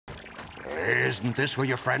Isn't this where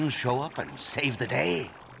your friends show up and save the day?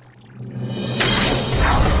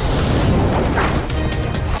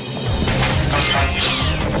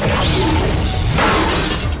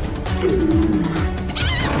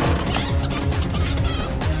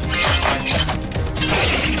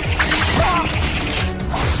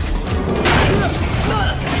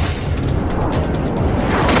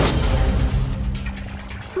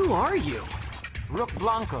 Who are you? Rook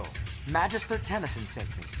Blanco. Magister Tennyson sent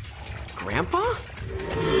me. Grandpa?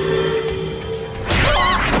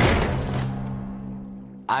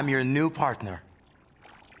 I'm your new partner.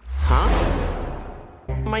 Huh?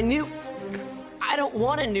 I don't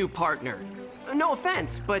want a new partner. No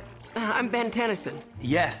offense, but I'm Ben Tennyson.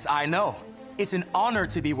 Yes, I know. It's an honor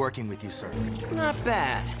to be working with you, sir. Not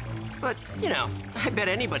bad. But, you know, I bet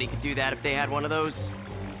anybody could do that if they had one of those...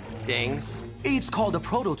 things. It's called a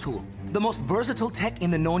proto tool. The most versatile tech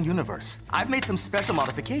in the known universe. I've made some special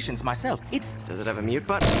modifications myself. Does it have a mute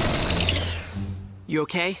button? You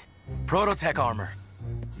okay? Proto-tech armor.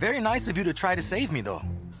 Very nice of you to try to save me, though.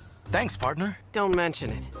 Thanks, partner. Don't mention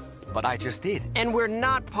it. But I just did. And we're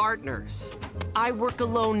not partners. I work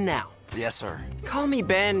alone now. Yes, sir. Call me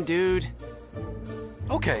Ben, dude.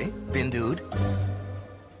 Okay, Ben dude.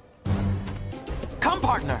 Come,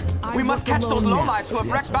 partner. I We must work catch those alone now. lowlifes who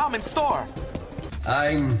have wrecked Bauman's store.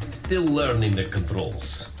 I'm still learning the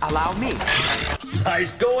controls. Allow me.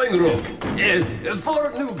 Nice going, Rook. For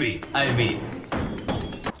a newbie, I mean.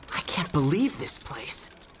 I can't believe this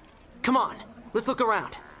place. Come on, let's look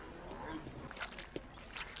around.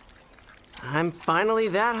 I'm finally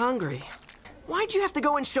that hungry. Why'd you have to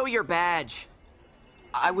go and show your badge?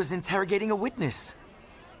 I was interrogating a witness,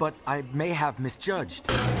 but I may have misjudged.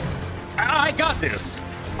 I got this.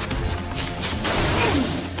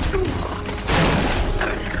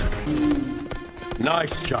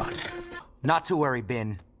 Nice shot. Not to worry,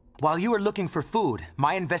 Ben. While you were looking for food,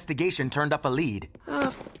 my investigation turned up a lead.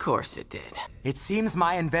 Of course it did. It seems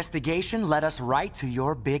my investigation led us right to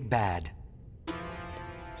your big bad.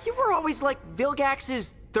 You were always like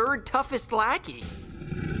Vilgax's third toughest lackey.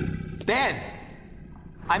 Ben!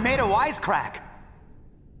 I made a wisecrack!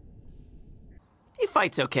 He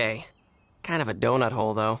fights okay. Kind of a donut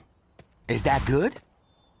hole, though. Is that good?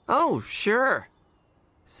 Oh, sure.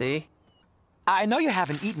 See? I know you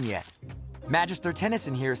haven't eaten yet. Magister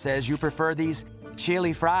Tennyson here says you prefer these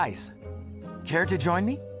chili fries. Care to join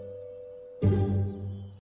me?